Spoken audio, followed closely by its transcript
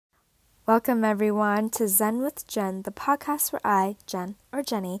Welcome everyone to Zen with Jen, the podcast where I, Jen or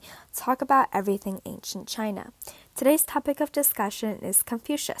Jenny, talk about everything ancient China. Today's topic of discussion is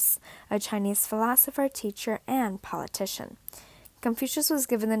Confucius, a Chinese philosopher, teacher, and politician. Confucius was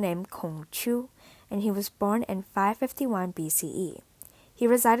given the name Kongqiu, and he was born in 551 BCE. He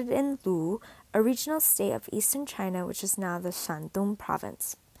resided in Lu, a regional state of eastern China which is now the Shandong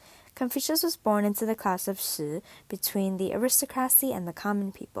province. Confucius was born into the class of Shi, between the aristocracy and the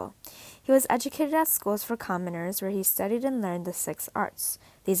common people. He was educated at schools for commoners where he studied and learned the 6 arts.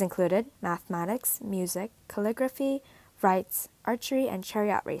 These included mathematics, music, calligraphy, rites, archery, and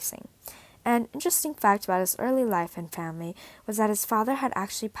chariot racing. An interesting fact about his early life and family was that his father had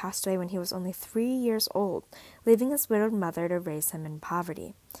actually passed away when he was only 3 years old, leaving his widowed mother to raise him in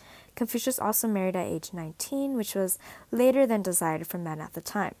poverty. Confucius also married at age 19, which was later than desired for men at the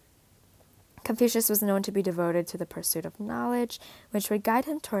time. Confucius was known to be devoted to the pursuit of knowledge, which would guide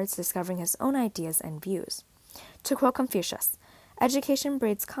him towards discovering his own ideas and views. To quote Confucius, "Education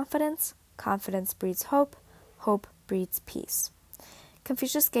breeds confidence, confidence breeds hope, hope breeds peace."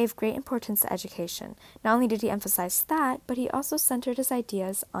 Confucius gave great importance to education. Not only did he emphasize that, but he also centered his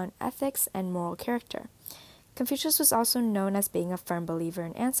ideas on ethics and moral character. Confucius was also known as being a firm believer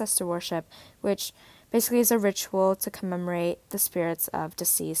in ancestor worship, which basically is a ritual to commemorate the spirits of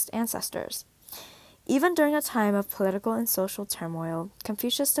deceased ancestors. Even during a time of political and social turmoil,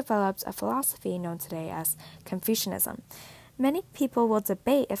 Confucius developed a philosophy known today as Confucianism. Many people will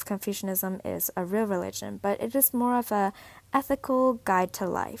debate if Confucianism is a real religion, but it is more of an ethical guide to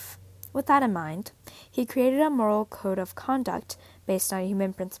life. With that in mind, he created a moral code of conduct based on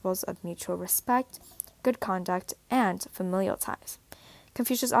human principles of mutual respect, good conduct, and familial ties.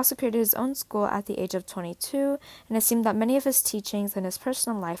 Confucius also created his own school at the age of 22, and it seemed that many of his teachings and his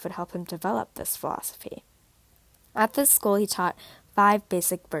personal life would help him develop this philosophy. At this school, he taught 5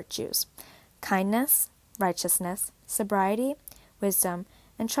 basic virtues: kindness, righteousness, sobriety, wisdom,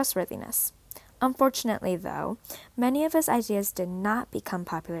 and trustworthiness. Unfortunately, though, many of his ideas did not become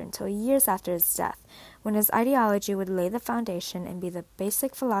popular until years after his death, when his ideology would lay the foundation and be the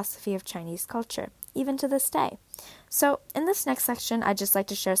basic philosophy of Chinese culture, even to this day. So, in this next section, I'd just like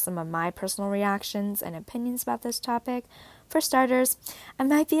to share some of my personal reactions and opinions about this topic. For starters, I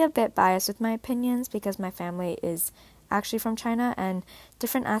might be a bit biased with my opinions because my family is actually from China, and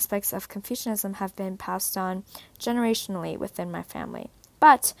different aspects of Confucianism have been passed on generationally within my family.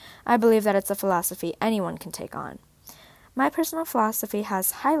 But I believe that it's a philosophy anyone can take on. My personal philosophy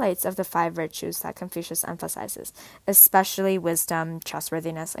has highlights of the 5 virtues that Confucius emphasizes, especially wisdom,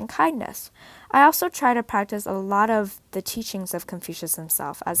 trustworthiness, and kindness. I also try to practice a lot of the teachings of Confucius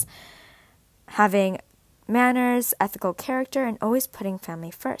himself, as having manners, ethical character, and always putting family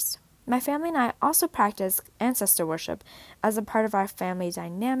first. My family and I also practice ancestor worship as a part of our family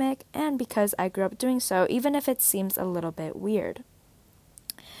dynamic, and because I grew up doing so, even if it seems a little bit weird.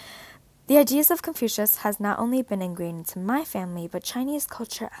 The ideas of Confucius has not only been ingrained into my family, but Chinese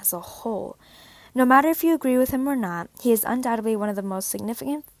culture as a whole. No matter if you agree with him or not, he is undoubtedly one of the most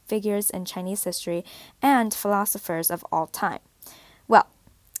significant figures in Chinese history and philosophers of all time. Well,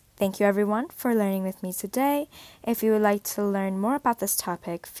 thank you everyone for learning with me today. If you would like to learn more about this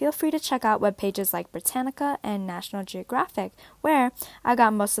topic, feel free to check out web pages like Britannica and National Geographic, where I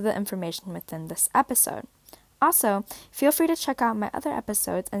got most of the information within this episode. Also, feel free to check out my other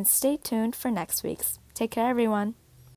episodes and stay tuned for next week's. Take care, everyone.